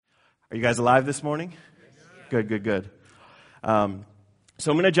Are you guys alive this morning? Good, good, good. So I'm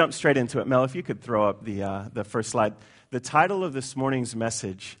going to jump straight into it. Mel, if you could throw up the first slide. The title of this morning's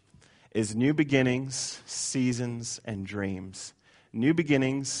message is New Beginnings, Seasons, and Dreams. New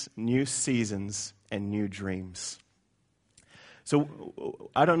beginnings, new seasons, and new dreams. So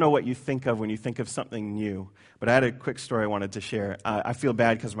I don't know what you think of when you think of something new, but I had a quick story I wanted to share. I feel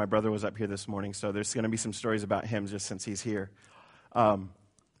bad because my brother was up here this morning, so there's going to be some stories about him just since he's here.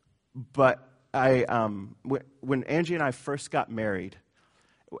 But when Angie and I first got married,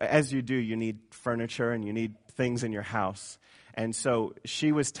 as you do, you need furniture and you need things in your house. And so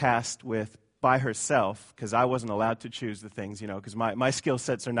she was tasked with, by herself, because I wasn't allowed to choose the things, because my skill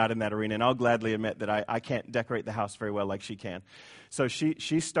sets are not in that arena, and I'll gladly admit that I can't decorate the house very well like she can. So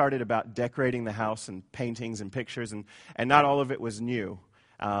she started about decorating the house and paintings and pictures, and not all of it was new.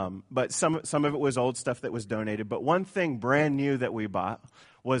 But some of it was old stuff that was donated. But one thing brand new that we bought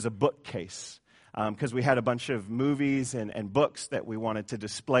was a bookcase, because we had a bunch of movies and books that we wanted to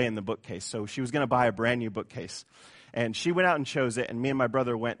display in the bookcase. So she was going to buy a brand new bookcase. And she went out and chose it, and me and my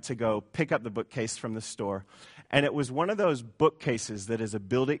brother went to go pick up the bookcase from the store. And it was one of those bookcases that is a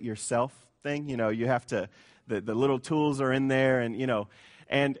build-it-yourself thing. You have to, the little tools are in there,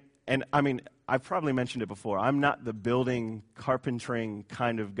 and I mean, I've probably mentioned it before. I'm not the building, carpentering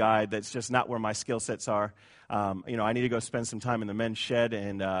kind of guy. That's just not where my skill sets are. I need to go spend some time in the men's shed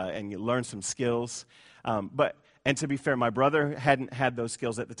and learn some skills. And to be fair, my brother hadn't had those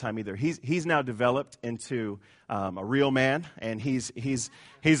skills at the time either. He's now developed into a real man, and he's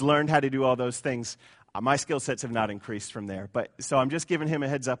learned how to do all those things. My skill sets have not increased from there. So I'm just giving him a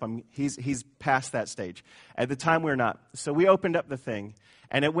heads up. He's past that stage. At the time, we're not. So we opened up the thing,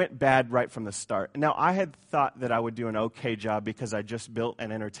 and it went bad right from the start. Now, I had thought that I would do an okay job because I just built an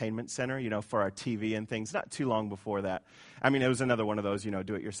entertainment center, for our TV and things, not too long before that. I mean, it was another one of those,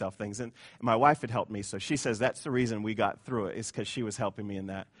 do-it-yourself things. And my wife had helped me, so she says that's the reason we got through it, is because she was helping me in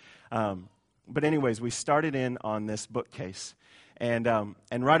that. But anyways, we started in on this bookcase. And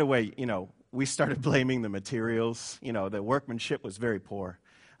right away, we started blaming the materials. The workmanship was very poor.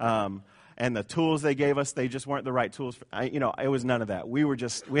 And the tools they gave us, they just weren't the right tools. It was none of that. We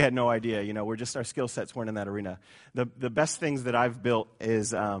had no idea. Our skill sets weren't in that arena. The best things that I've built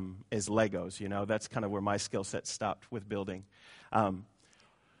is Legos. That's kind of where my skill set stopped with building.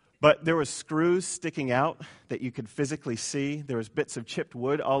 But there was screws sticking out that you could physically see. There was bits of chipped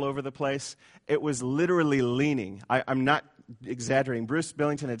wood all over the place. It was literally leaning. I'm not exaggerating. Bruce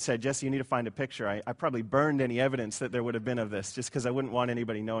Billington had said, Jesse, you need to find a picture. I probably burned any evidence that there would have been of this just because I wouldn't want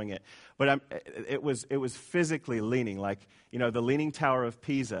anybody knowing it. But it was physically leaning, like, the Leaning Tower of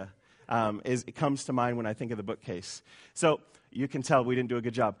Pisa it comes to mind when I think of the bookcase. So you can tell we didn't do a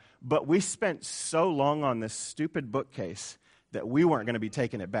good job. But we spent so long on this stupid bookcase that we weren't going to be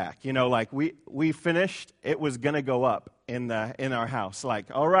taking it back. We finished, it was going to go up in our house. Like,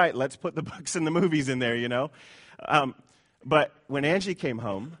 all right, let's put the books and the movies in there, But when Angie came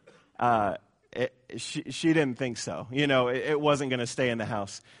home, she didn't think so. It wasn't going to stay in the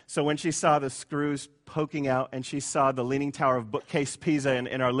house. So when she saw the screws poking out and she saw the Leaning Tower of Bookcase Pisa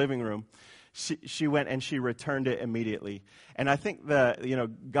in our living room, she went and she returned it immediately. And I think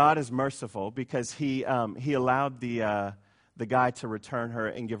God is merciful because He allowed the guy to return her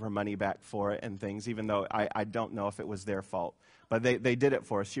and give her money back for it and things, even though I don't know if it was their fault. But they did it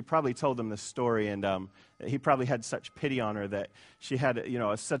for us. She probably told them the story, and he probably had such pity on her that she had,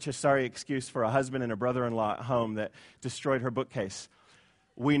 such a sorry excuse for a husband and a brother-in-law at home that destroyed her bookcase.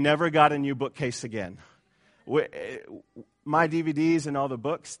 We never got a new bookcase again. My DVDs and all the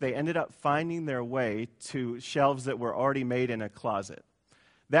books, they ended up finding their way to shelves that were already made in a closet.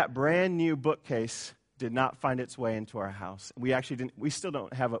 That brand new bookcase did not find its way into our house. We actually didn't. We still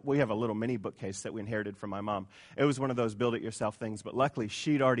don't have we have a little mini bookcase that we inherited from my mom. It was one of those build-it-yourself things, but luckily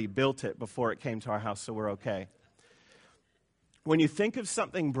she'd already built it before it came to our house, so we're okay. When you think of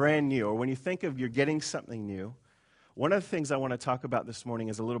something brand new, or when you think of you're getting something new, one of the things I want to talk about this morning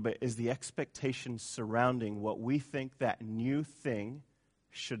is the expectations surrounding what we think that new thing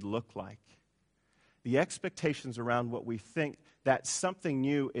should look like. The expectations around what we think that something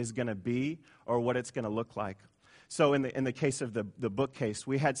new is going to be or what it's going to look like. So in the case of the bookcase,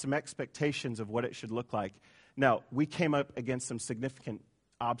 we had some expectations of what it should look like. Now, we came up against some significant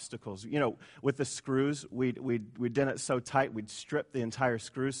obstacles. With the screws, we'd done it so tight, we'd stripped the entire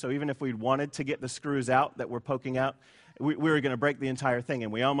screws. So even if we'd wanted to get the screws out that were poking out, we were going to break the entire thing,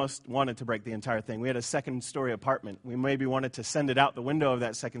 and we almost wanted to break the entire thing. We had a second-story apartment. We maybe wanted to send it out the window of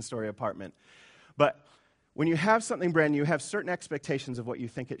that second-story apartment. But when you have something brand new, you have certain expectations of what you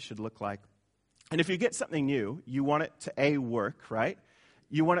think it should look like. And if you get something new, you want it to, A, work, right?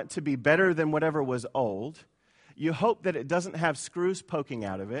 You want it to be better than whatever was old. You hope that it doesn't have screws poking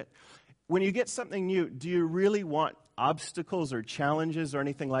out of it. When you get something new, do you really want obstacles or challenges or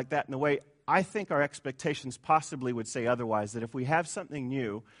anything like that? In the way I think our expectations possibly would say otherwise, that if we have something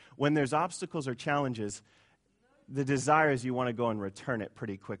new, when there's obstacles or challenges, the desire is you want to go and return it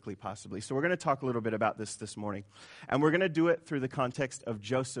pretty quickly, possibly. So we're going to talk a little bit about this morning. And we're going to do it through the context of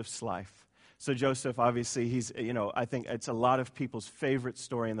Joseph's life. So Joseph, obviously, he's, I think it's a lot of people's favorite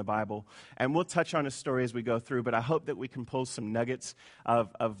story in the Bible. And we'll touch on his story as we go through, but I hope that we can pull some nuggets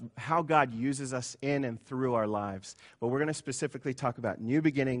of how God uses us in and through our lives. But we're going to specifically talk about new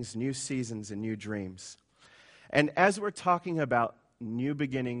beginnings, new seasons, and new dreams. And as we're talking about new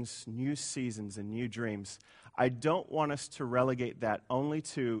beginnings, new seasons, and new dreams, I don't want us to relegate that only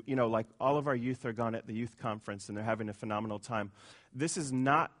to, like all of our youth are gone at the youth conference and they're having a phenomenal time. This is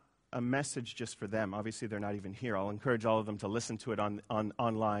not a message just for them. Obviously, they're not even here. I'll encourage all of them to listen to it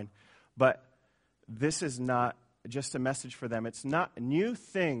online. But this is not just a message for them. It's not, new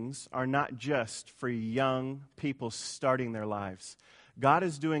things are not just for young people starting their lives. God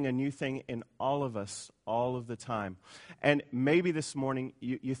is doing a new thing in all of us all of the time. And maybe this morning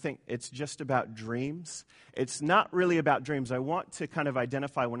you think it's just about dreams. It's not really about dreams. I want to kind of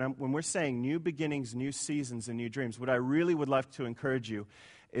identify when we're saying new beginnings, new seasons, and new dreams, what I really would love to encourage you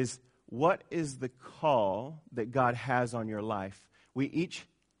is, what is the call that God has on your life?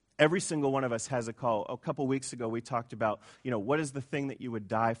 Every single one of us has a call. A couple weeks ago, we talked about, what is the thing that you would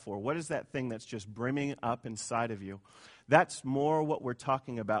die for? What is that thing that's just brimming up inside of you? That's more what we're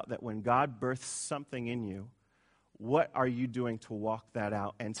talking about, that when God births something in you, what are you doing to walk that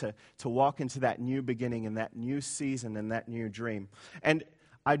out and to walk into that new beginning and that new season and that new dream? And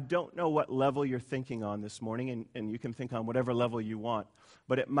I don't know what level you're thinking on this morning, and you can think on whatever level you want,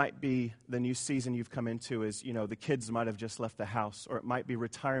 but it might be the new season you've come into is, the kids might have just left the house, or it might be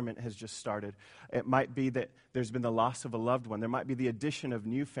retirement has just started. It might be that there's been the loss of a loved one. There might be the addition of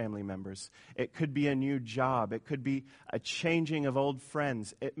new family members. It could be a new job. It could be a changing of old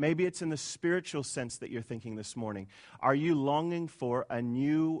friends. Maybe it's in the spiritual sense that you're thinking this morning. Are you longing for a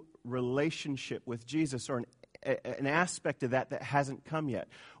new relationship with Jesus, or an aspect of that hasn't come yet?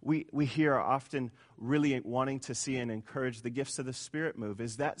 We here are often really wanting to see and encourage the gifts of the Spirit move.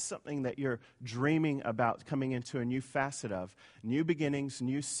 Is that something that you're dreaming about coming into a new facet of? New beginnings,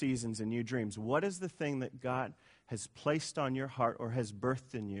 new seasons, and new dreams. What is the thing that God has placed on your heart or has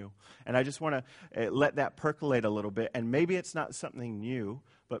birthed in you? And I just want to let that percolate a little bit. And maybe it's not something new,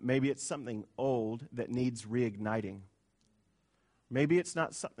 but maybe it's something old that needs reigniting. Maybe it's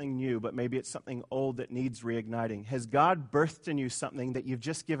not something new, but maybe it's something old that needs reigniting. Has God birthed in you something that you've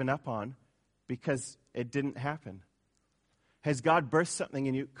just given up on because it didn't happen? Has God birthed something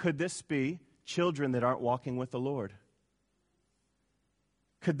in you? Could this be children that aren't walking with the Lord?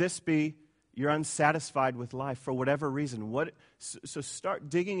 Could this be you're unsatisfied with life for whatever reason? So start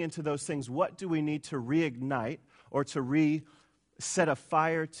digging into those things. What do we need to reignite or to set a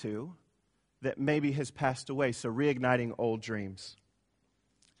fire to that maybe has passed away? So reigniting old dreams.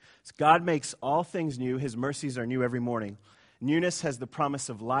 God makes all things new. His mercies are new every morning. Newness has the promise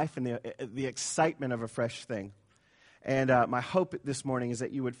of life and the excitement of a fresh thing. And my hope this morning is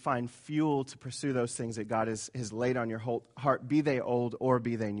that you would find fuel to pursue those things that God has laid on your heart, be they old or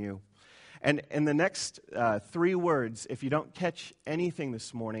be they new. And in the next 3 words, if you don't catch anything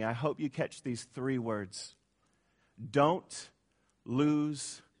this morning, I hope you catch these 3 words. Don't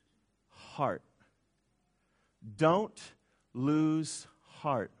lose heart. Don't lose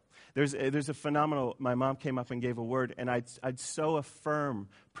heart. There's a phenomenal, my mom came up and gave a word, and I'd so affirm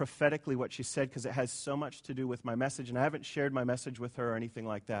prophetically what she said because it has so much to do with my message, and I haven't shared my message with her or anything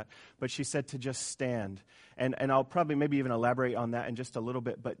like that, but she said to just stand. And I'll probably maybe even elaborate on that in just a little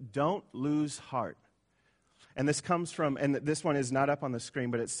bit, but don't lose heart. And this comes from, and this one is not up on the screen,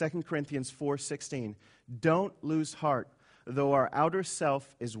 but it's 2 Corinthians 4:16. Don't lose heart. Though our outer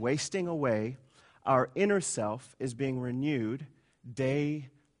self is wasting away, our inner self is being renewed day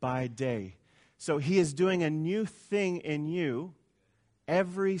by day. So he is doing a new thing in you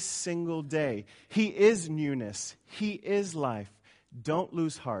every single day. He is newness. He is life. Don't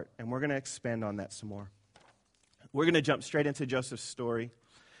lose heart. And we're going to expand on that some more. We're going to jump straight into Joseph's story.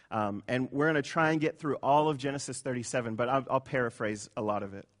 And we're going to try and get through all of Genesis 37, but I'll paraphrase a lot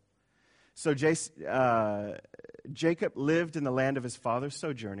of it. So Jacob lived in the land of his father's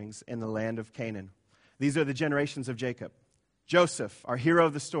sojournings in the land of Canaan. These are the generations of Jacob. Joseph, our hero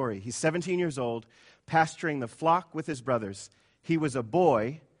of the story, he's 17 years old, pasturing the flock with his brothers. He was a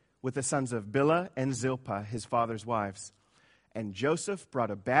boy with the sons of Bilhah and Zilpah, his father's wives. And Joseph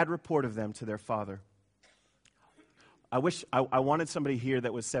brought a bad report of them to their father. I wanted somebody here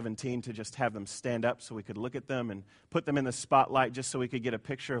that was 17 to just have them stand up so we could look at them and put them in the spotlight just so we could get a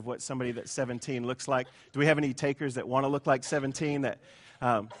picture of what somebody that's 17 looks like. Do we have any takers that want to look like 17?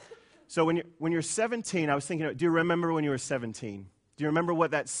 So when you're 17, I was thinking, do you remember when you were 17? Do you remember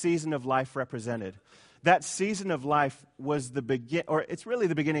what that season of life represented? That season of life was it's really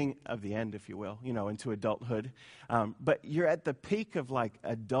the beginning of the end, if you will, into adulthood. But you're at the peak of like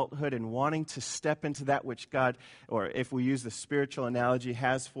adulthood and wanting to step into that which God, or if we use the spiritual analogy,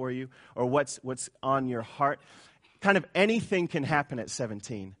 has for you, or what's on your heart. Kind of anything can happen at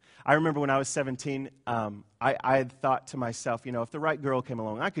 17. I remember when I was 17, I had thought to myself, if the right girl came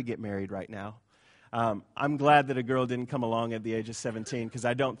along, I could get married right now. I'm glad that a girl didn't come along at the age of 17 because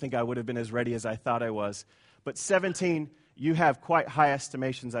I don't think I would have been as ready as I thought I was. But 17, you have quite high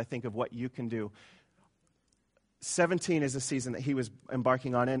estimations, I think, of what you can do. 17 is a season that he was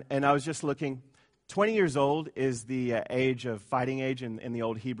embarking on, and I was just looking. 20 years old is the age of fighting age in the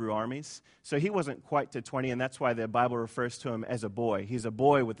old Hebrew armies. So he wasn't quite to 20, and that's why the Bible refers to him as a boy. He's a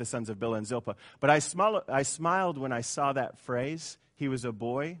boy with the sons of Bilhah and Zilpah. But I smiled when I saw that phrase, he was a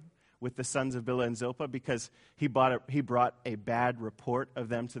boy with the sons of Bilhah and Zilpah, because he brought a bad report of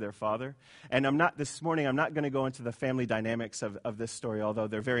them to their father. And this morning, I'm not going to go into the family dynamics of this story, although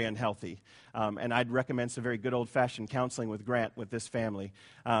they're very unhealthy. And I'd recommend some very good old-fashioned counseling with Grant with this family.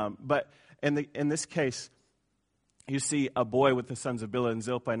 But in this case, you see a boy with the sons of Bilhah and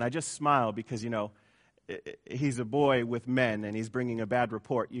Zilpah, and I just smile because, he's a boy with men, and he's bringing a bad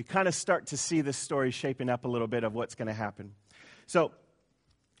report. You kind of start to see this story shaping up a little bit of what's going to happen. So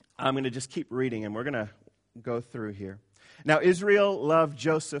I'm going to just keep reading, and we're going to go through here. Now, Israel loved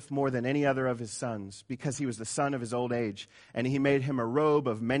Joseph more than any other of his sons, because he was the son of his old age, and he made him a robe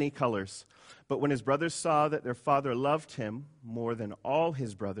of many colors. But when his brothers saw that their father loved him more than all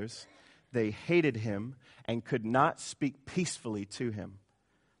his brothers, they hated him and could not speak peacefully to him.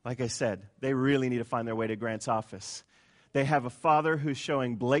 Like I said, they really need to find their way to Grant's office. They have a father who's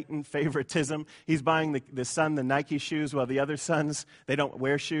showing blatant favoritism. He's buying the son the Nike shoes while the other sons, they don't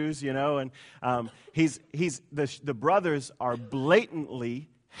wear shoes, And the brothers are blatantly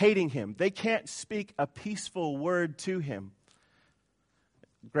hating him. They can't speak a peaceful word to him.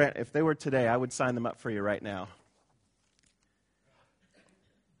 Grant, if they were today, I would sign them up for you right now.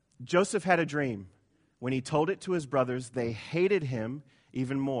 Joseph had a dream. When he told it to his brothers, they hated him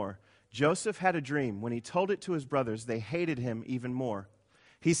even more. Joseph had a dream. When he told it to his brothers, they hated him even more.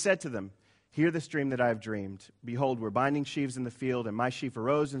 He said to them, "Hear this dream that I have dreamed. Behold, we're binding sheaves in the field, and my sheaf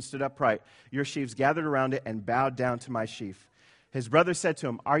arose and stood upright. Your sheaves gathered around it and bowed down to my sheaf." His brothers said to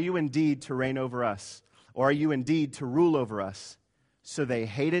him, "Are you indeed to reign over us? Or are you indeed to rule over us?" So they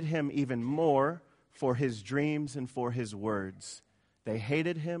hated him even more for his dreams and for his words. They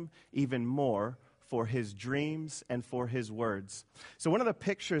hated him even more for his dreams and for his words. So one of the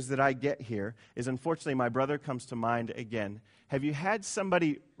pictures that I get here is, unfortunately, my brother comes to mind again. Have you had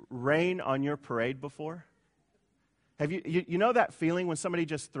somebody rain on your parade before? Have you know that feeling when somebody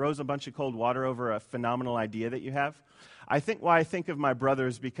just throws a bunch of cold water over a phenomenal idea that you have? I think why I think of my brother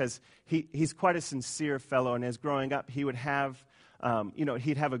is because he's quite a sincere fellow, and as growing up, he would have,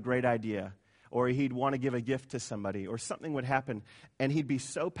 he'd have a great idea, or he'd want to give a gift to somebody, or something would happen, and he'd be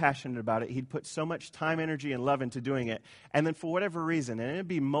so passionate about it. He'd put so much time, energy, and love into doing it. And then for whatever reason, and it'd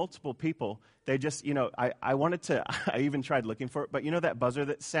be multiple people, they just, I wanted to, I even tried looking for it, but that buzzer,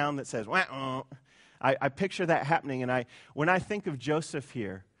 that sound that says, wah-oh, I picture that happening. And when I think of Joseph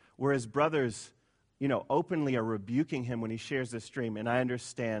here, where his brothers, openly are rebuking him when he shares this dream, and I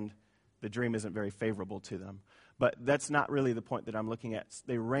understand the dream isn't very favorable to them. But that's not really the point that I'm looking at.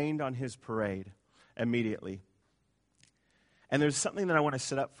 They rained on his parade immediately. And there's something that I want to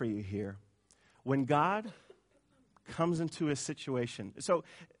set up for you here. When God comes into a situation, so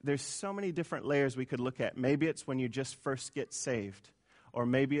there's so many different layers we could look at. Maybe it's when you just first get saved, or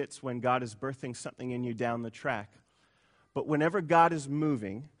maybe it's when God is birthing something in you down the track. But whenever God is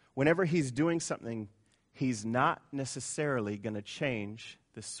moving, whenever he's doing something, he's not necessarily going to change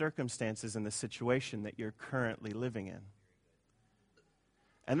the circumstances and the situation that you're currently living in.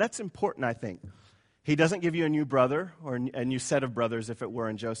 And that's important, I think. He doesn't give you a new brother or a new set of brothers, if it were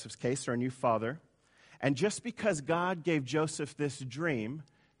in Joseph's case, or a new father. And just because God gave Joseph this dream,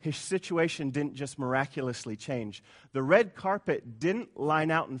 his situation didn't just miraculously change. The red carpet didn't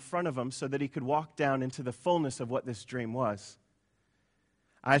line out in front of him so that he could walk down into the fullness of what this dream was.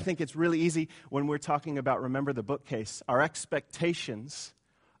 I think it's really easy when we're talking about Remember the Bookcase, our expectations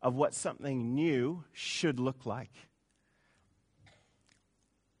of what something new should look like.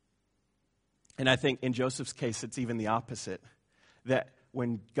 And I think in Joseph's case, it's even the opposite. That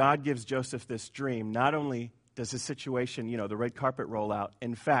when God gives Joseph this dream, not only does his situation, the red carpet roll out.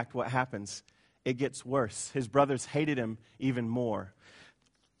 In fact, what happens? It gets worse. His brothers hated him even more.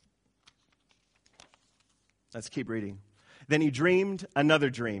 Let's keep reading. Then he dreamed another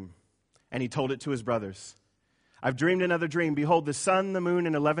dream, and he told it to his brothers. I've dreamed another dream. Behold, the sun, the moon,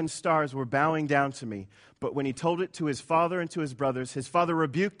 and 11 stars were bowing down to me. But when he told it to his father and to his brothers, his father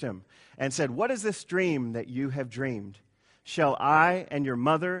rebuked him and said, what is this dream that you have dreamed? Shall I and your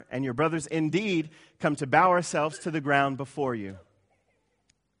mother and your brothers indeed come to bow ourselves to the ground before you?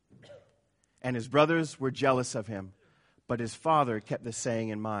 And his brothers were jealous of him, but his father kept the saying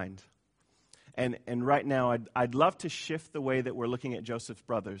in mind. And right now, I'd love to shift the way that we're looking at Joseph's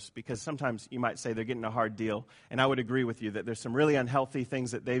brothers, because sometimes you might say they're getting a hard deal, and I would agree with you that there's some really unhealthy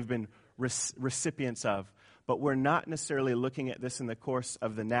things that they've been recipients of. But we're not necessarily looking at this in the course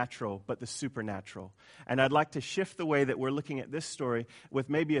of the natural, but the supernatural. And I'd like to shift the way that we're looking at this story with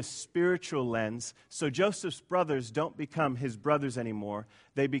maybe a spiritual lens, so Joseph's brothers don't become his brothers anymore.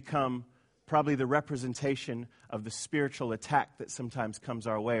 They become probably the representation of the spiritual attack that sometimes comes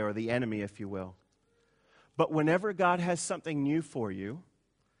our way, or the enemy, if you will. But whenever God has something new for you,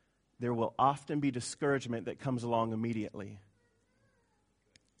 there will often be discouragement that comes along immediately.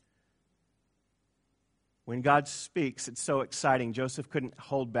 When God speaks, it's so exciting. Joseph couldn't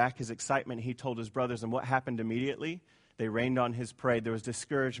hold back his excitement. He told his brothers, and what happened immediately? They rained on his parade. There was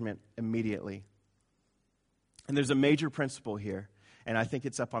discouragement immediately. And there's a major principle here, and I think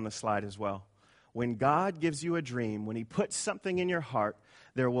it's up on the slide as well. When God gives you a dream, when he puts something in your heart,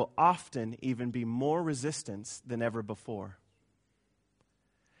 there will often even be more resistance than ever before.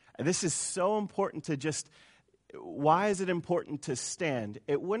 And this is so important to just, why is it important to stand?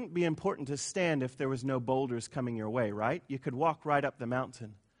 It wouldn't be important to stand if there was no boulders coming your way, right? You could walk right up the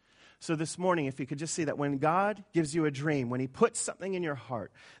mountain. So this morning, if you could just see that when God gives you a dream, when he puts something in your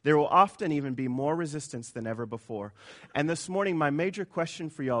heart, there will often even be more resistance than ever before. And this morning, my major question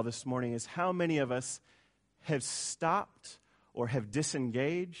for y'all this morning is, how many of us have stopped or have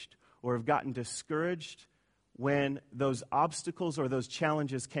disengaged or have gotten discouraged when those obstacles or those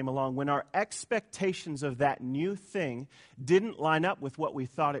challenges came along, when our expectations of that new thing didn't line up with what we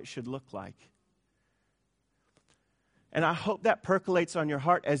thought it should look like? And I hope that percolates on your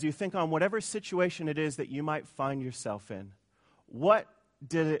heart as you think on whatever situation it is that you might find yourself in. What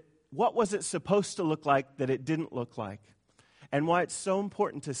was it supposed to look like that it didn't look like? And why it's so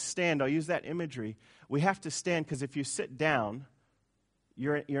important to stand. I'll use that imagery. We have to stand because if you sit down,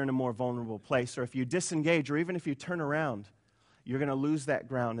 you're in a more vulnerable place. Or if you disengage, or even if you turn around, you're going to lose that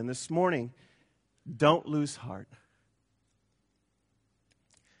ground. And this morning, don't lose heart.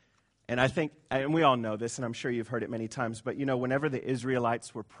 And I think, and we all know this, and I'm sure you've heard it many times, but whenever the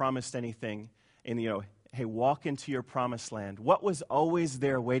Israelites were promised anything, and hey, walk into your promised land, what was always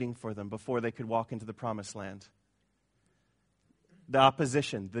there waiting for them before they could walk into the promised land? The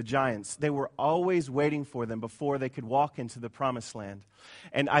opposition, the giants. They were always waiting for them before they could walk into the promised land.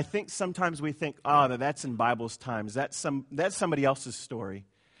 And I think sometimes we think, that's in Bible's times. That's somebody else's story.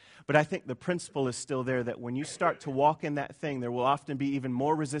 But I think the principle is still there that when you start to walk in that thing, there will often be even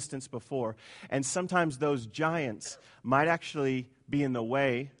more resistance before. And sometimes those giants might actually be in the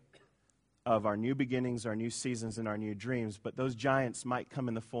way of our new beginnings, our new seasons, and our new dreams. But those giants might come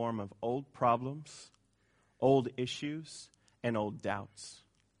in the form of old problems, old issues, and old doubts.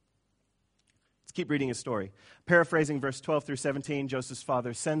 Let's keep reading his story. Paraphrasing verse 12 through 17, Joseph's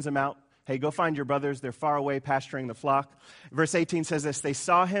father sends him out. Hey, go find your brothers. They're far away pasturing the flock. Verse 18 says this, they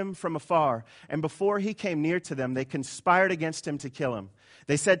saw him from afar, and before he came near to them, they conspired against him to kill him.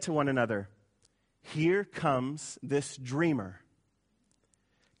 They said to one another, here comes this dreamer.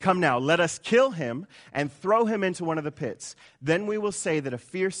 Come now, let us kill him and throw him into one of the pits. Then we will say that a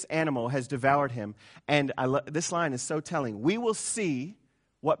fierce animal has devoured him. And this line is so telling. We will see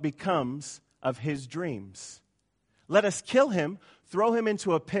what becomes of his dreams. Let us kill him, throw him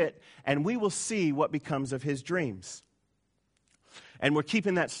into a pit, and we will see what becomes of his dreams. And we're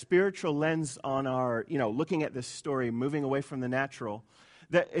keeping that spiritual lens on our, looking at this story, moving away from the natural.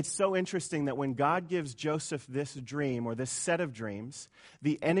 That it's so interesting that when God gives Joseph this dream or this set of dreams,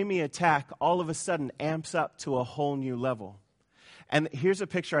 the enemy attack all of a sudden amps up to a whole new level. And here's a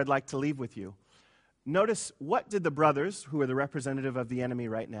picture I'd like to leave with you. Notice, what did the brothers, who are the representative of the enemy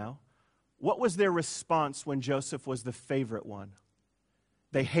right now, what was their response when Joseph was the favorite one?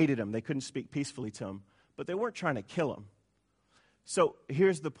 They hated him. They couldn't speak peacefully to him. But they weren't trying to kill him. So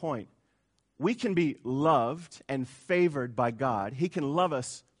here's the point. We can be loved and favored by God. He can love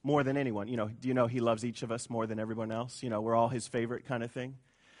us more than anyone. Do you know he loves each of us more than everyone else? We're all his favorite kind of thing.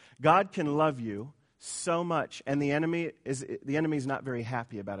 God can love you so much, and the enemy is not very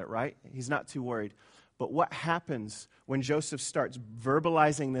happy about it, right? He's not too worried. But what happens when Joseph starts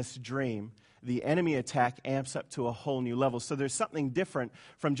verbalizing this dream? The enemy attack amps up to a whole new level. So there's something different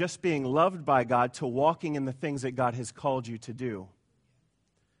from just being loved by God to walking in the things that God has called you to do.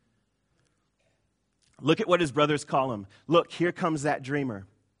 Look at what his brothers call him. Look, here comes that dreamer.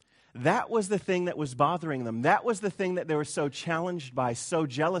 That was the thing that was bothering them. That was the thing that they were so challenged by, so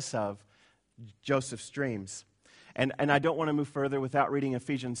jealous of, Joseph's dreams. And I don't want to move further without reading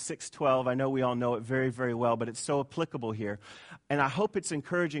Ephesians 6:12. I know we all know it very, very well, but it's so applicable here. And I hope it's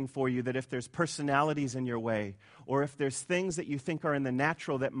encouraging for you that if there's personalities in your way, or if there's things that you think are in the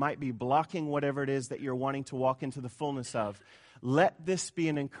natural that might be blocking whatever it is that you're wanting to walk into the fullness of, let this be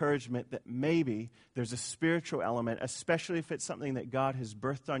an encouragement that maybe there's a spiritual element, especially if it's something that God has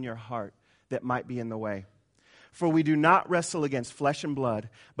birthed on your heart that might be in the way. For we do not wrestle against flesh and blood,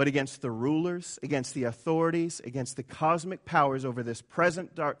 but against the rulers, against the authorities, against the cosmic powers over this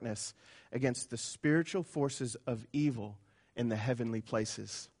present darkness, against the spiritual forces of evil in the heavenly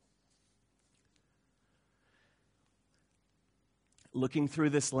places. Looking through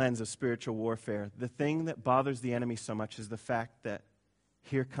this lens of spiritual warfare, the thing that bothers the enemy so much is the fact that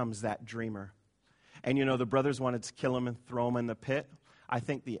here comes that dreamer. And you know, the brothers wanted to kill him and throw him in the pit. I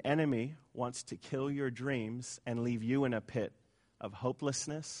think the enemy wants to kill your dreams and leave you in a pit of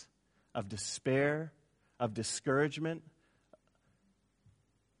hopelessness, of despair, of discouragement.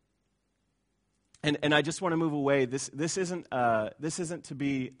 And I just want to move away. This isn't to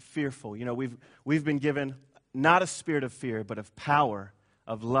be fearful. You know, we've been given not a spirit of fear, but of power,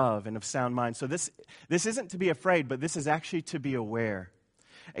 of love, and of sound mind. So this isn't to be afraid, but this is actually to be aware.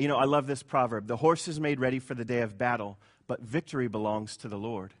 You know, I love this proverb. The horse is made ready for the day of battle, but victory belongs to the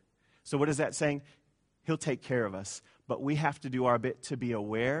Lord. So what is that saying? He'll take care of us. But we have to do our bit to be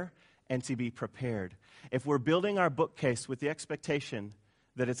aware and to be prepared. If we're building our bookcase with the expectation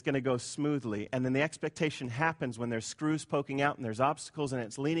that it's going to go smoothly, and then the expectation happens when there's screws poking out and there's obstacles and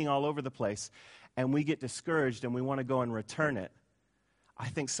it's leaning all over the place, and we get discouraged and we want to go and return it, I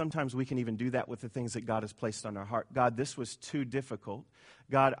think sometimes we can even do that with the things that God has placed on our heart. God, this was too difficult.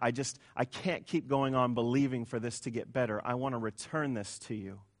 God, I can't keep going on believing for this to get better. I want to return this to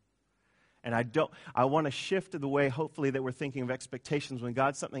you. And I want to shift to the way, hopefully, that we're thinking of expectations. When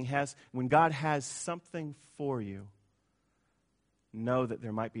God has something for you, know that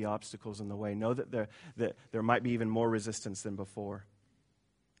there might be obstacles in the way. Know that there might be even more resistance than before.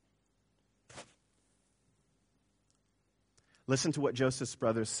 Listen to what Joseph's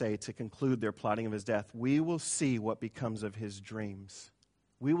brothers say to conclude their plotting of his death. We will see what becomes of his dreams.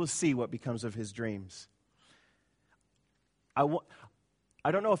 We will see what becomes of his dreams.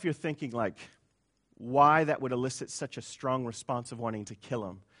 I don't know if you're thinking, like, why that would elicit such a strong response of wanting to kill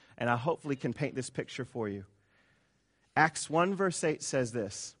him. And I hopefully can paint this picture for you. Acts 1 verse 8 says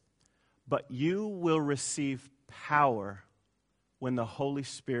this, "But you will receive power when the Holy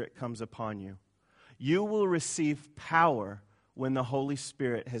Spirit comes upon you." You will receive power when the Holy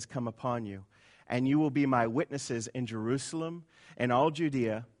Spirit has come upon you. And you will be my witnesses in Jerusalem and all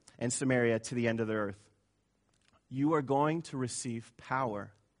Judea and Samaria to the end of the earth. You are going to receive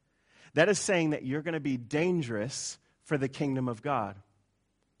power. That is saying that you're going to be dangerous for the kingdom of God.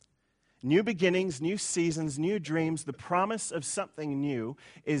 New beginnings, new seasons, new dreams, the promise of something new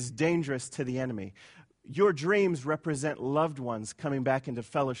is dangerous to the enemy. Your dreams represent loved ones coming back into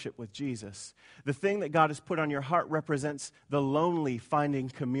fellowship with Jesus. The thing that God has put on your heart represents the lonely finding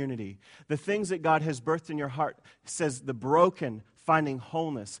community. The things that God has birthed in your heart says the broken finding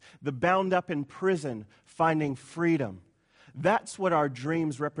wholeness. The bound up in prison finding freedom. That's what our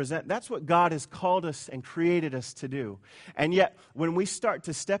dreams represent. That's what God has called us and created us to do. And yet, when we start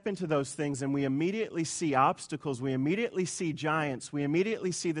to step into those things and we immediately see obstacles, we immediately see giants, we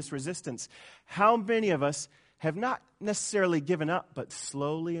immediately see this resistance, how many of us have not necessarily given up, but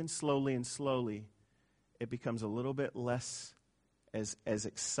slowly and slowly and slowly, it becomes a little bit less as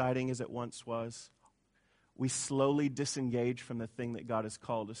exciting as it once was? We slowly disengage from the thing that God has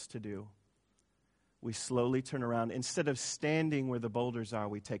called us to do. We slowly turn around. Instead of standing where the boulders are,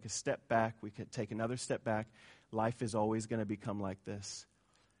 we take a step back. We could take another step back. Life is always going to become like this.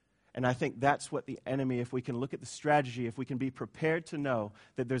 And I think that's what the enemy, if we can look at the strategy, if we can be prepared to know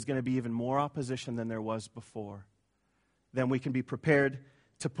that there's going to be even more opposition than there was before, then we can be prepared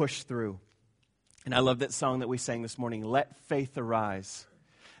to push through. And I love that song that we sang this morning, Let Faith Arise.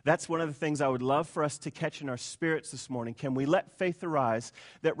 That's one of the things I would love for us to catch in our spirits this morning. Can we let faith arise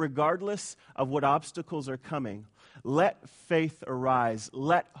that regardless of what obstacles are coming, let faith arise,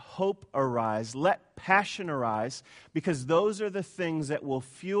 let hope arise, let passion arise, because those are the things that will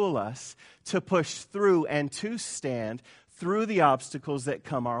fuel us to push through and to stand through the obstacles that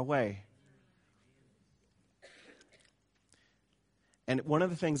come our way. And one of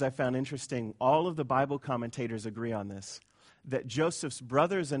the things I found interesting, all of the Bible commentators agree on this, that Joseph's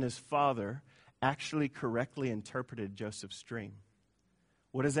brothers and his father actually correctly interpreted Joseph's dream.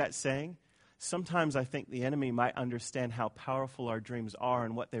 What is that saying? Sometimes I think the enemy might understand how powerful our dreams are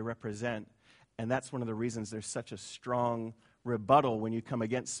and what they represent. And that's one of the reasons there's such a strong rebuttal when you come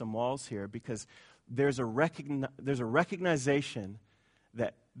against some walls here, because there's a recognition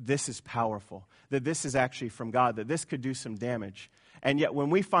that this is powerful, that this is actually from God, that this could do some damage. And yet when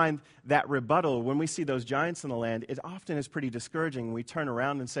we find that rebuttal, when we see those giants in the land, it often is pretty discouraging. We turn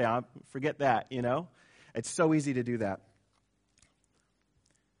around and say, forget that, It's so easy to do that.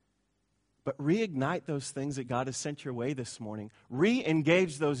 But reignite those things that God has sent your way this morning.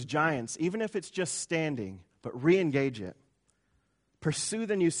 Re-engage those giants, even if it's just standing, but re-engage it. Pursue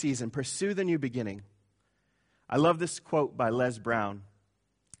the new season. Pursue the new beginning. I love this quote by Les Brown.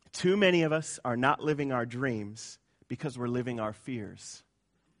 Too many of us are not living our dreams because we're living our fears.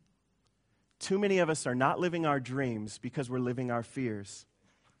 Too many of us are not living our dreams because we're living our fears.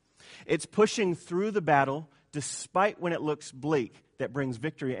 It's pushing through the battle despite when it looks bleak that brings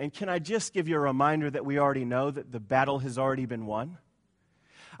victory. And can I just give you a reminder that we already know that the battle has already been won?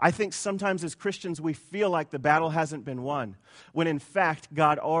 I think sometimes as Christians we feel like the battle hasn't been won, when in fact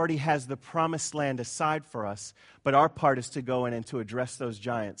God already has the promised land aside for us, but our part is to go in and to address those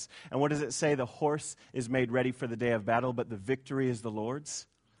giants. And what does it say? The horse is made ready for the day of battle, but the victory is the Lord's.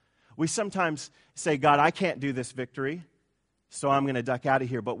 We sometimes say, God, I can't do this victory, so I'm going to duck out of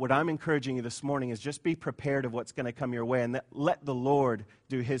here. But what I'm encouraging you this morning is just be prepared of what's going to come your way and let the Lord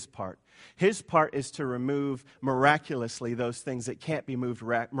do His part. His part is to remove miraculously those things that can't be moved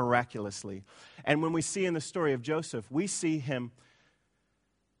miraculously. And when we see in the story of Joseph, we see him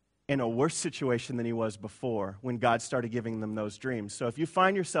in a worse situation than he was before when God started giving them those dreams. So if you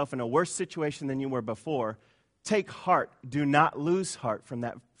find yourself in a worse situation than you were before, take heart. Do not lose heart from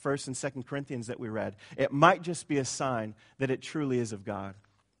that 1st and 2nd Corinthians that we read. It might just be a sign that it truly is of God.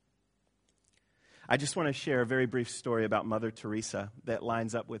 I just want to share a very brief story about Mother Teresa that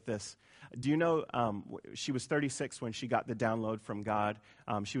lines up with this. Do you know she was 36 when she got the download from God?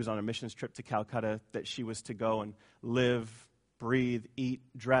 She was on a missions trip to Calcutta that she was to go and live, breathe, eat,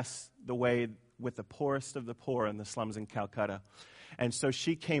 dress the way with the poorest of the poor in the slums in Calcutta. And so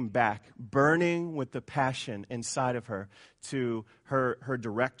she came back burning with the passion inside of her to her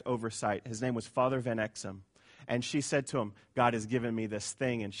direct oversight. His name was Father Van Exum. And she said to him, God has given me this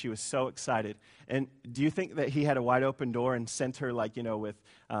thing. And she was so excited. And do you think that he had a wide open door and sent her with,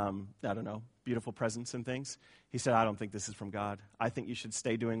 beautiful presents and things? He said, I don't think this is from God. I think you should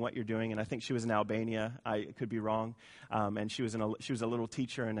stay doing what you're doing. And I think she was in Albania. I could be wrong. And she was a little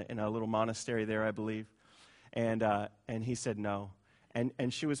teacher in a little monastery there, I believe. And he said no.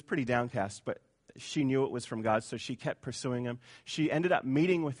 And she was pretty downcast, but she knew it was from God, so she kept pursuing him. She ended up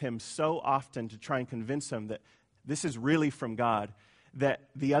meeting with him so often to try and convince him that this is really from God, that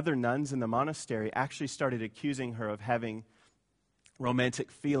the other nuns in the monastery actually started accusing her of having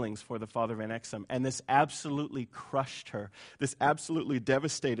romantic feelings for the Father Van Exum. And this absolutely crushed her. This absolutely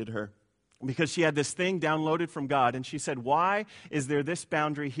devastated her. Because she had this thing downloaded from God, and she said, why is there this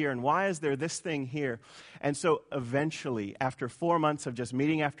boundary here, and why is there this thing here? And so eventually, after 4 months of just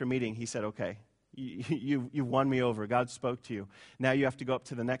meeting after meeting, he said, okay, you've won me over. God spoke to you. Now you have to go up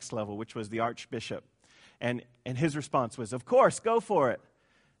to the next level, which was the Archbishop. And his response was, of course, go for it.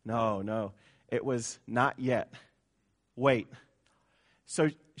 No, it was not yet. Wait. So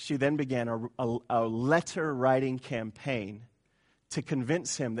she then began a letter-writing campaign to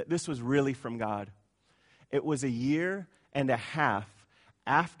convince him that this was really from God. It was 1.5 years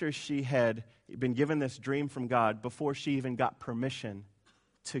after she had been given this dream from God before she even got permission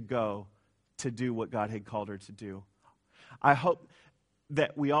to go to do what God had called her to do. I hope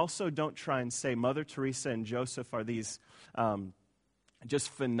that we also don't try and say Mother Teresa and Joseph are these just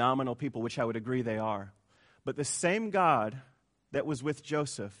phenomenal people, which I would agree they are. But the same God that was with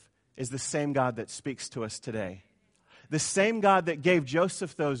Joseph is the same God that speaks to us today. The same God that gave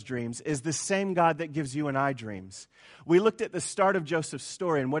Joseph those dreams is the same God that gives you and I dreams. We looked at the start of Joseph's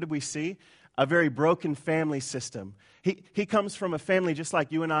story, and what did we see? A very broken family system. He comes from a family just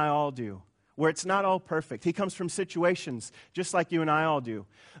like you and I all do, where it's not all perfect. He comes from situations just like you and I all do.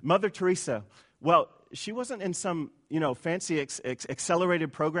 Mother Teresa, well, she wasn't in some, fancy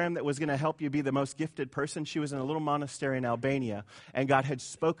accelerated program that was going to help you be the most gifted person. She was in a little monastery in Albania, and God had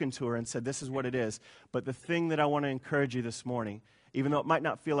spoken to her and said, this is what it is. But the thing that I want to encourage you this morning, even though it might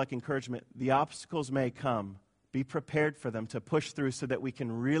not feel like encouragement, the obstacles may come. Be prepared for them to push through so that we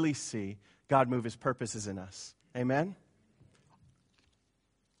can really see God move His purposes in us. Amen?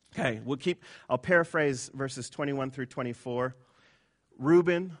 Okay, I'll paraphrase verses 21 through 24.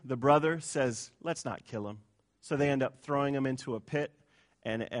 Reuben, the brother, says, let's not kill him. So they end up throwing him into a pit,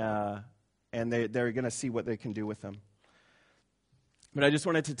 and they're going to see what they can do with him. But I just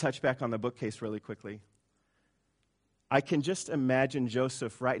wanted to touch back on the bookcase really quickly. I can just imagine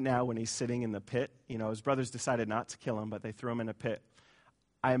Joseph right now when he's sitting in the pit. You know, his brothers decided not to kill him, but they threw him in a pit.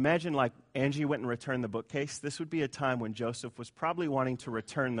 I imagine like Angie went and returned the bookcase. This would be a time when Joseph was probably wanting to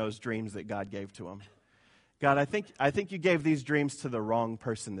return those dreams that God gave to him. God, I think you gave these dreams to the wrong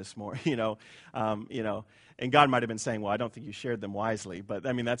person this morning, you know, and God might have been saying, well, I don't think you shared them wisely, but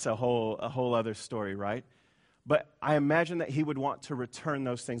I mean, that's a whole other story, right? But I imagine that he would want to return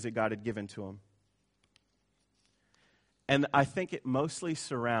those things that God had given to him. And I think it mostly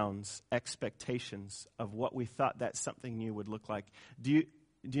surrounds expectations of what we thought that something new would look like. Do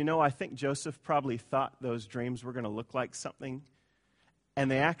you know, I think Joseph probably thought those dreams were going to look like something. And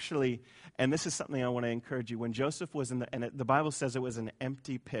they actually, and this is something I want to encourage you, when Joseph was the Bible says it was an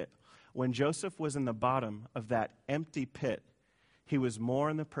empty pit. When Joseph was in the bottom of that empty pit, he was more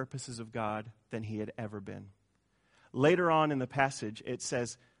in the purposes of God than he had ever been. Later on in the passage, it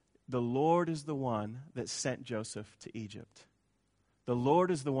says, the Lord is the one that sent Joseph to Egypt. The Lord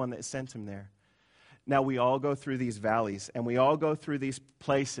is the one that sent him there. Now, we all go through these valleys, and we all go through these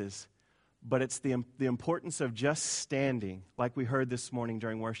places, but it's the importance of just standing, like we heard this morning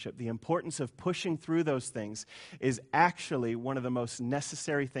during worship. The importance of pushing through those things is actually one of the most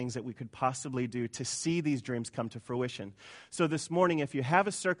necessary things that we could possibly do to see these dreams come to fruition. So this morning, if you have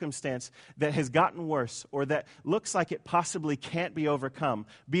a circumstance that has gotten worse or that looks like it possibly can't be overcome,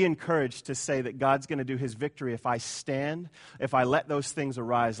 be encouraged to say that God's going to do his victory if I stand, if I let those things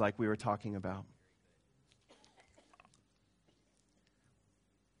arise like we were talking about.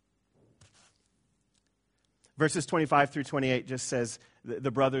 Verses 25 through 28 just says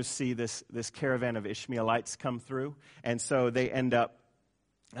the brothers see this caravan of Ishmaelites come through, and so they end up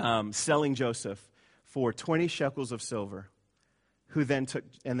selling Joseph for 20 shekels of silver,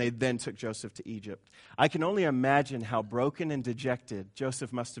 they then took Joseph to Egypt. I can only imagine how broken and dejected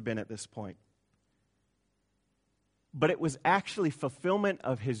Joseph must have been at this point. But it was actually fulfillment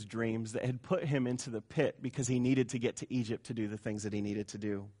of his dreams that had put him into the pit because he needed to get to Egypt to do the things that he needed to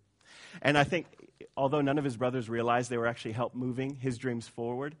do. And I think, although none of his brothers realized they were actually help moving his dreams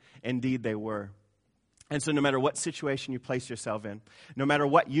forward, indeed they were. And so no matter what situation you place yourself in, no matter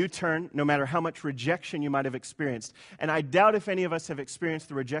what U-turn, no matter how much rejection you might have experienced, and I doubt if any of us have experienced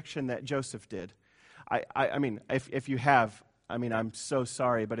the rejection that Joseph did. I mean, if you have, I mean, I'm so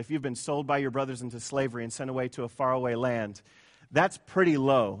sorry, but if you've been sold by your brothers into slavery and sent away to a faraway land, that's pretty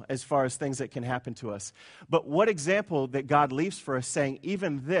low as far as things that can happen to us. But what example that God leaves for us saying,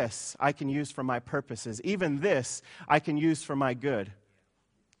 even this I can use for my purposes. Even this I can use for my good.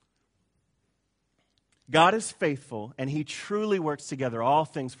 God is faithful, and he truly works together all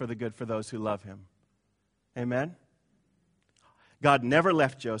things for the good for those who love him. Amen? God never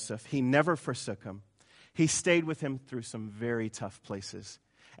left Joseph. He never forsook him. He stayed with him through some very tough places,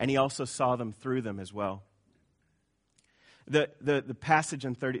 and he also saw them through them as well. The passage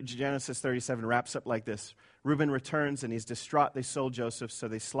in Genesis 37 wraps up like this. Reuben returns and he's distraught. They sold Joseph, so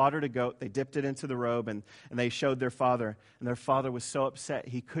they slaughtered a goat. They dipped it into the robe and they showed their father. And their father was so upset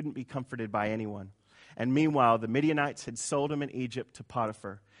he couldn't be comforted by anyone. And meanwhile, the Midianites had sold him in Egypt to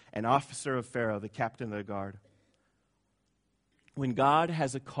Potiphar, an officer of Pharaoh, the captain of the guard. When God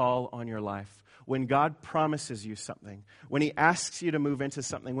has a call on your life, when God promises you something, when he asks you to move into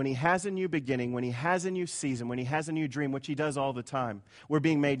something, when he has a new beginning, when he has a new season, when he has a new dream, which he does all the time, we're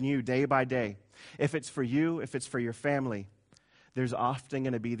being made new day by day. If it's for you, if it's for your family, there's often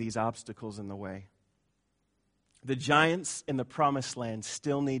going to be these obstacles in the way. The giants in the promised land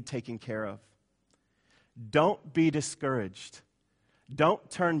still need taking care of. Don't be discouraged. Don't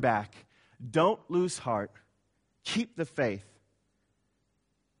turn back. Don't lose heart. Keep the faith.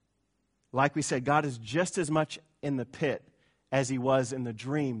 Like we said, God is just as much in the pit as he was in the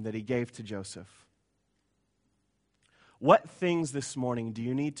dream that he gave to Joseph. What things this morning do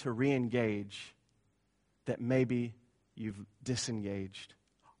you need to re-engage that maybe you've disengaged?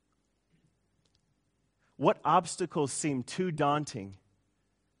 What obstacles seem too daunting,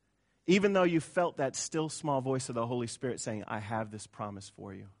 even though you felt that still small voice of the Holy Spirit saying, I have this promise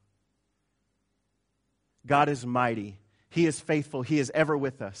for you? God is mighty. He is faithful. He is ever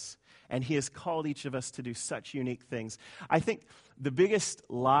with us. And he has called each of us to do such unique things. I think the biggest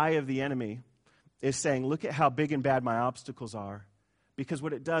lie of the enemy is saying, look at how big and bad my obstacles are. Because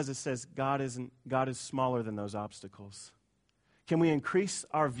what it does is says God is smaller than those obstacles. Can we increase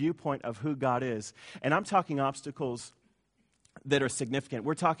our viewpoint of who God is? And I'm talking obstacles that are significant.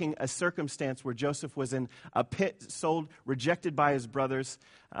 We're talking a circumstance where Joseph was in a pit, sold, rejected by his brothers,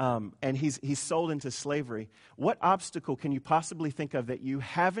 and he's sold into slavery. What obstacle can you possibly think of that you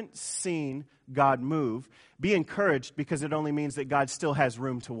haven't seen God move? Be encouraged, because it only means that God still has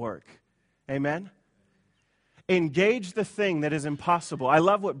room to work. Amen? Engage the thing that is impossible. I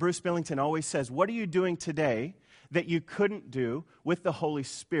love what Bruce Billington always says. What are you doing today that you couldn't do with the Holy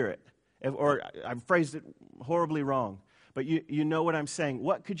Spirit? Or I've phrased it horribly wrong. But you know what I'm saying.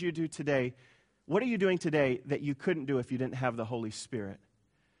 What could you do today? What are you doing today that you couldn't do if you didn't have the Holy Spirit?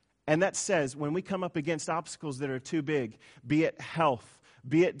 And that says when we come up against obstacles that are too big, be it health,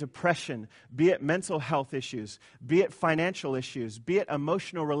 be it depression, be it mental health issues, be it financial issues, be it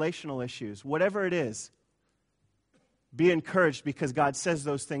emotional, relational issues, whatever it is, be encouraged, because God says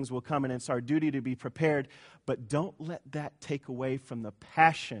those things will come, and it's our duty to be prepared. But don't let that take away from the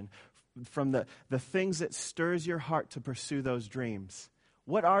passion, from the things that stirs your heart to pursue those dreams.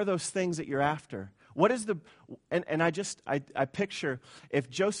 What are those things that you're after? What is I picture if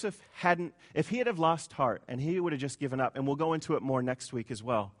Joseph if he had have lost heart and he would have just given up, and we'll go into it more next week as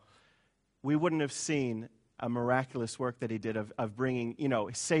well, we wouldn't have seen a miraculous work that he did of bringing,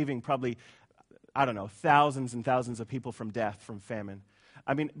 saving probably, thousands and thousands of people from death, from famine.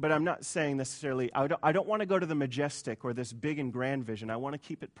 But I'm not saying necessarily, I don't want to go to the majestic or this big and grand vision. I want to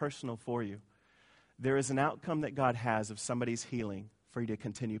keep it personal for you. There is an outcome that God has of somebody's healing for you to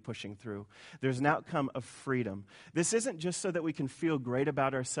continue pushing through. There's an outcome of freedom. This isn't just so that we can feel great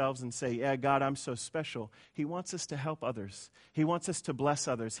about ourselves and say, yeah, God, I'm so special. He wants us to help others. He wants us to bless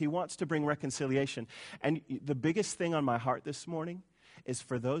others. He wants to bring reconciliation. And the biggest thing on my heart this morning is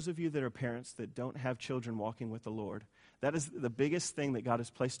for those of you that are parents that don't have children walking with the Lord. That is the biggest thing that God has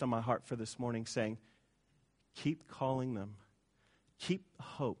placed on my heart for this morning, saying, keep calling them. Keep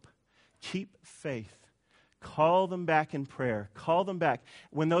hope. Keep faith. Call them back in prayer. Call them back.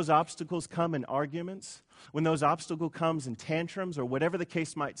 When those obstacles come in arguments, when those obstacles comes in tantrums, or whatever the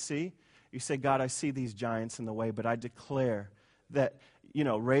case might see, you say, God, I see these giants in the way, but I declare that,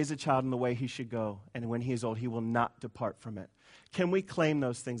 raise a child in the way he should go, and when he is old, he will not depart from it. Can we claim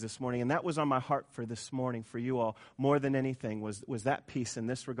those things this morning? And that was on my heart for this morning for you all, more than anything, was that peace in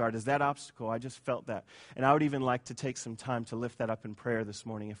this regard. Is that obstacle? I just felt that. And I would even like to take some time to lift that up in prayer this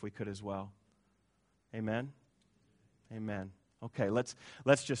morning if we could as well. Amen? Amen. Okay, let's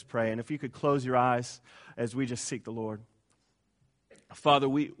just pray. And if you could close your eyes as we just seek the Lord. Father,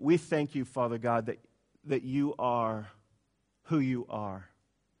 we thank you, Father God, that you are who you are.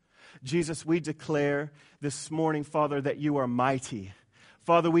 Jesus, we declare this morning, Father, that you are mighty.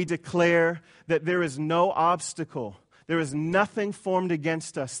 Father, we declare that there is no obstacle, there is nothing formed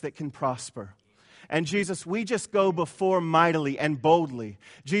against us that can prosper. And Jesus, we just go before mightily and boldly.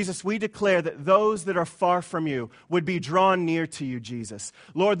 Jesus, we declare that those that are far from you would be drawn near to you, Jesus.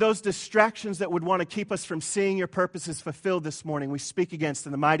 Lord, those distractions that would want to keep us from seeing your purposes fulfilled this morning, we speak against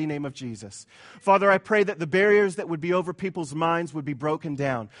in the mighty name of Jesus. Father, I pray that the barriers that would be over people's minds would be broken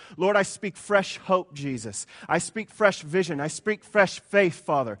down. Lord, I speak fresh hope, Jesus. I speak fresh vision. I speak fresh faith,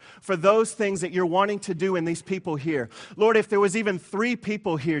 Father, for those things that you're wanting to do in these people here. Lord, if there was even 3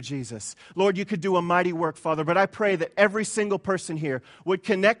 people here, Jesus, Lord, you could do a mighty work, Father. But I pray that every single person here would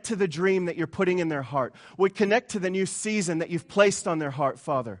connect to the dream that you're putting in their heart, would connect to the new season that you've placed on their heart,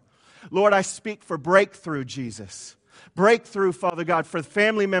 Father. Lord, I speak for breakthrough, Jesus. Breakthrough, Father God, for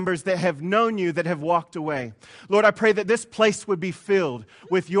family members that have known you, that have walked away. Lord, I pray that this place would be filled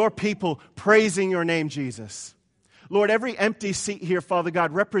with your people praising your name, Jesus. Lord, every empty seat here, Father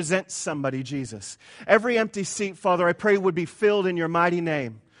God, represents somebody, Jesus. Every empty seat, Father, I pray would be filled in your mighty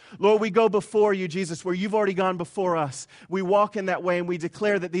name. Lord, we go before you, Jesus, where you've already gone before us. We walk in that way and we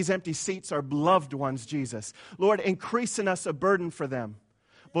declare that these empty seats are loved ones, Jesus. Lord, increase in us a burden for them.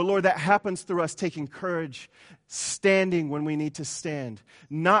 But Lord, that happens through us taking courage, standing when we need to stand,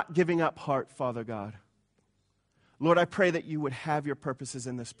 not giving up heart, Father God. Lord, I pray that you would have your purposes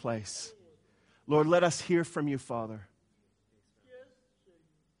in this place. Lord, let us hear from you, Father.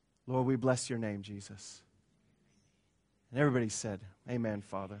 Lord, we bless your name, Jesus. And everybody said, amen,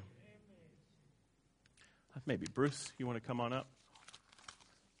 Father. Maybe Bruce, you want to come on up?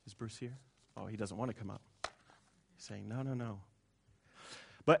 Is Bruce here? Oh, he doesn't want to come up. He's saying, no.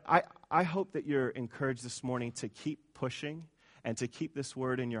 But I hope that you're encouraged this morning to keep pushing and to keep this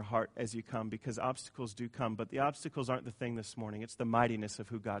word in your heart as you come, because obstacles do come. But the obstacles aren't the thing this morning. It's the mightiness of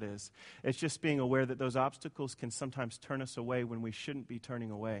who God is. It's just being aware that those obstacles can sometimes turn us away when we shouldn't be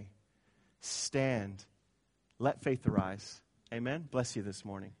turning away. Stand. Let faith arise. Amen. Bless you this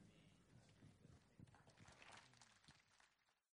morning.